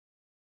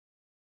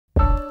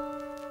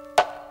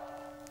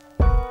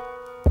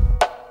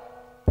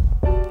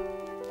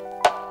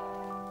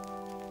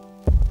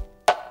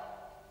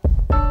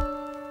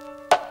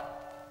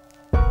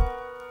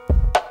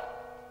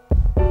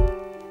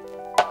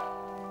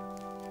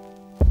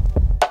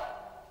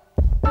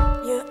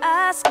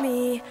ask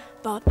me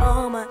about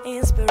all my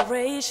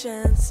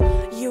inspirations,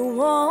 you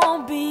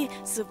won't be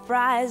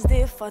surprised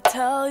if I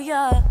tell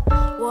ya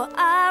what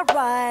I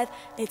write.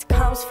 It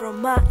comes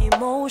from my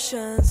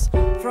emotions,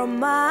 from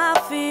my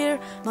fear,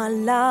 my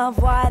love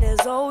wide as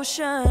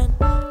ocean.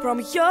 From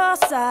your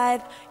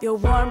side, your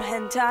warm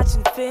hand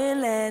touching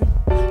feeling.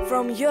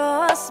 From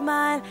your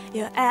smile,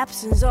 your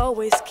absence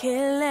always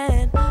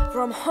killing.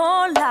 From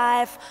whole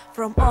life,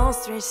 from all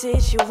strange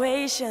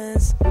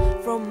situations.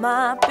 From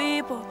my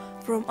people,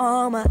 from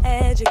all my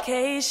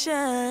education.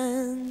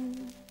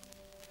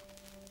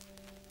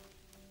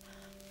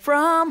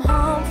 From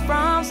home,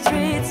 from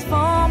streets,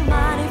 for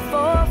money,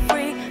 for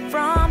free.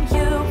 From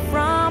you,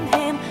 from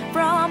him,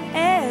 from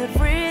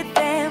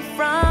everything.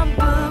 From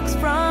books,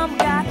 from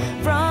God,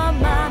 from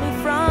mommy,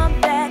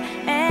 from dad.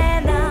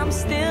 And I'm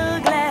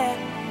still glad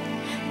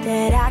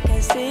that I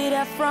can see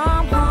that.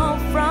 From home,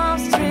 from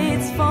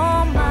streets,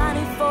 for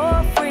money,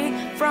 for free.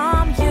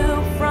 From you,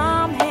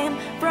 from him,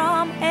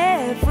 from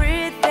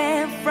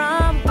everything.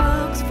 From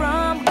books,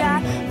 from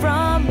God,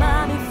 from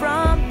mommy,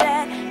 from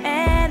dad.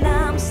 And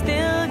I'm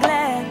still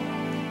glad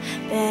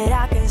that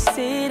I can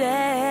see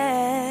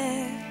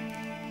that.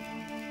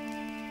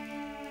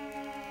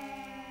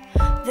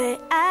 They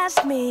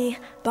ask me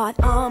about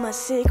all my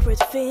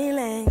secret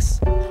feelings.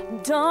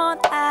 Don't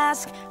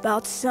ask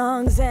about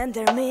songs and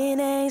their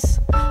meanings.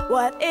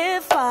 What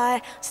if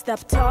I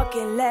stop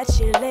talking, let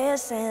you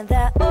listen?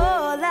 That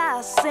all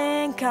I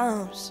sing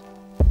comes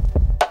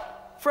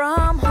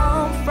from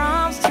home,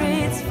 from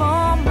streets,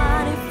 for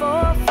money,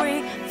 for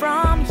free.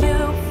 From you,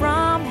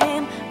 from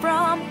him,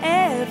 from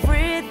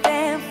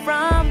everything.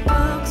 From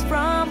books,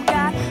 from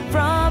God,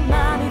 from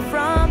mommy,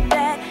 from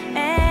dad.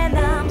 And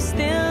I'm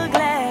still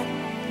glad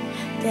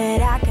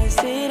that I can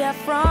see that.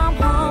 From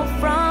home,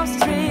 from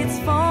streets,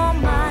 for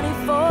money,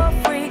 for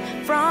free.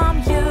 From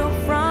you,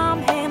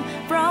 from him,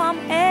 from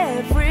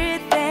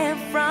everything.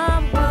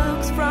 From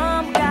books,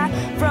 from God,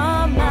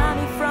 from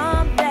mommy,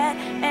 from dad.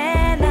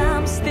 And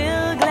I'm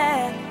still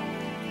glad.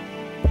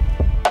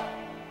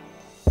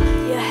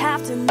 You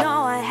have to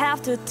know, I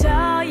have to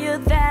tell you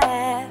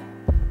that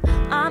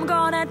I'm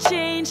gonna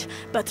change,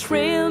 but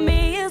thrill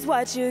me is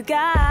what you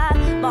got.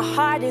 My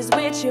heart is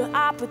with you,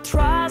 I put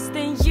trust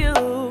in you.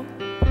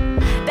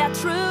 That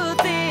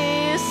truth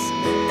is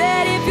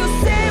that if you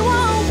say